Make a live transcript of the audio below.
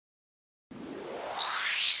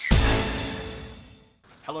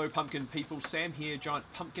Hello pumpkin people, Sam here, Giant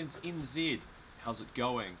Pumpkins NZ. How's it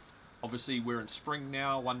going? Obviously we're in spring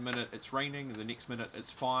now, 1 minute it's raining and the next minute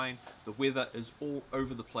it's fine. The weather is all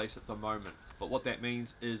over the place at the moment. But what that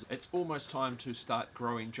means is it's almost time to start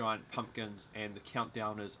growing giant pumpkins and the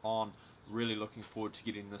countdown is on. Really looking forward to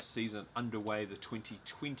getting this season underway, the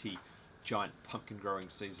 2020 giant pumpkin growing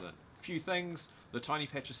season. Few things, the tiny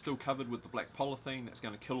patch is still covered with the black polythene that's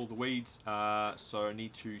going to kill all the weeds, so I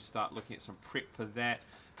need to start looking at some prep for that,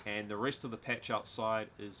 and the rest of the patch outside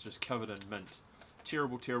is just covered in mint.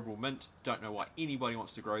 Terrible mint, don't know why anybody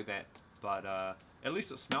wants to grow that, but at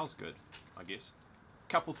least it smells good, I guess.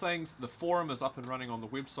 Couple things, the forum is up and running on the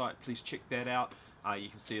website, please check that out. You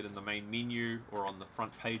can see it in the main menu or on the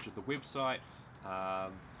front page of the website.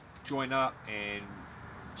 Join up and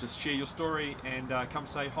just share your story and come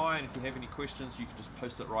say hi, and if you have any questions you can just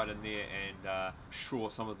post it right in there, and I'm sure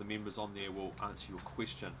some of the members on there will answer your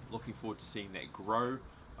question. Looking forward to seeing that grow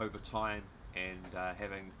over time and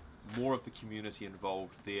having more of the community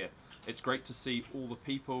involved there. It's great to see all the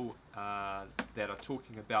people that are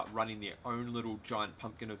talking about running their own little giant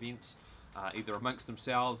pumpkin events, either amongst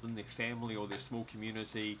themselves, in their family or their small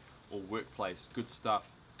community or workplace. Good stuff.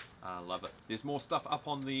 Love it. There's more stuff up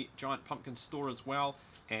on the Giant Pumpkin store as well,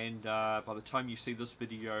 and by the time you see this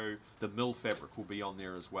video the mill fabric will be on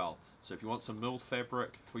there as well. So if you want some mill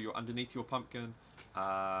fabric for your underneath your pumpkin,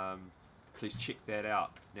 please check that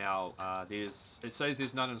out. Now it says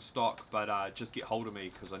there's none in stock, but just get hold of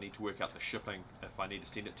me because I need to work out the shipping if I need to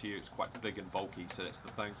send it to you. It's quite big and bulky, so that's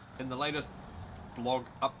the thing. In the latest blog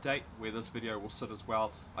update, where this video will sit as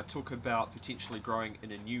well, I talk about potentially growing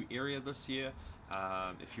in a new area this year.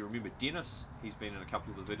 If you remember Dennis, he's been in a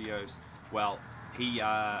couple of the videos. Well, he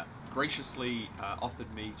graciously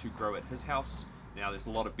offered me to grow at his house. Now there's a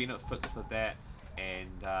lot of benefits for that, and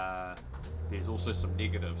there's also some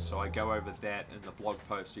negatives, so I go over that in the blog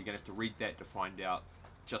post, so you're going to have to read that to find out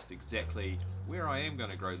just exactly where I am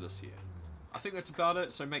going to grow this year. I think that's about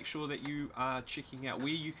it, so make sure that you are checking out where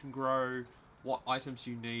you can grow, what items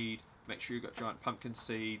you need, make sure you've got giant pumpkin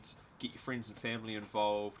seeds, get your friends and family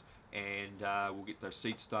involved, and we'll get those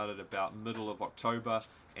seeds started about middle of October.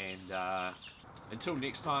 And until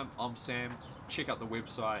next time, I'm Sam. Check out the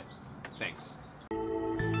website. Thanks.